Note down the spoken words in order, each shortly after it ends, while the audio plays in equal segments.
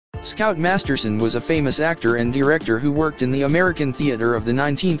Scout Masterson was a famous actor and director who worked in the American theater of the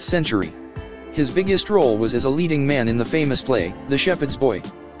 19th century. His biggest role was as a leading man in the famous play, The Shepherd's Boy.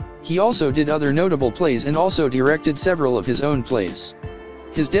 He also did other notable plays and also directed several of his own plays.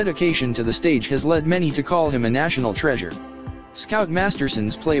 His dedication to the stage has led many to call him a national treasure. Scout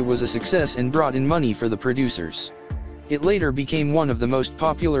Masterson's play was a success and brought in money for the producers. It later became one of the most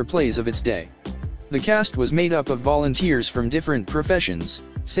popular plays of its day. The cast was made up of volunteers from different professions: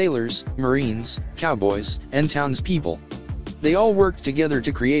 sailors, marines, cowboys, and townspeople. They all worked together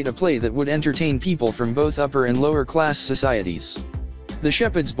to create a play that would entertain people from both upper and lower class societies. The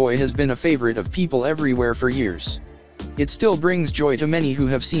Shepherd's Boy has been a favorite of people everywhere for years. It still brings joy to many who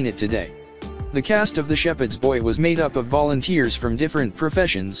have seen it today. The cast of The Shepherd's Boy was made up of volunteers from different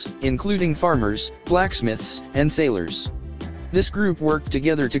professions, including farmers, blacksmiths, and sailors. This group worked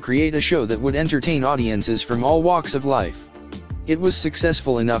together to create a show that would entertain audiences from all walks of life. It was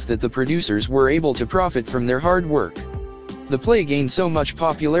successful enough that the producers were able to profit from their hard work. The play gained so much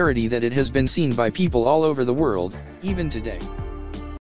popularity that it has been seen by people all over the world, even today.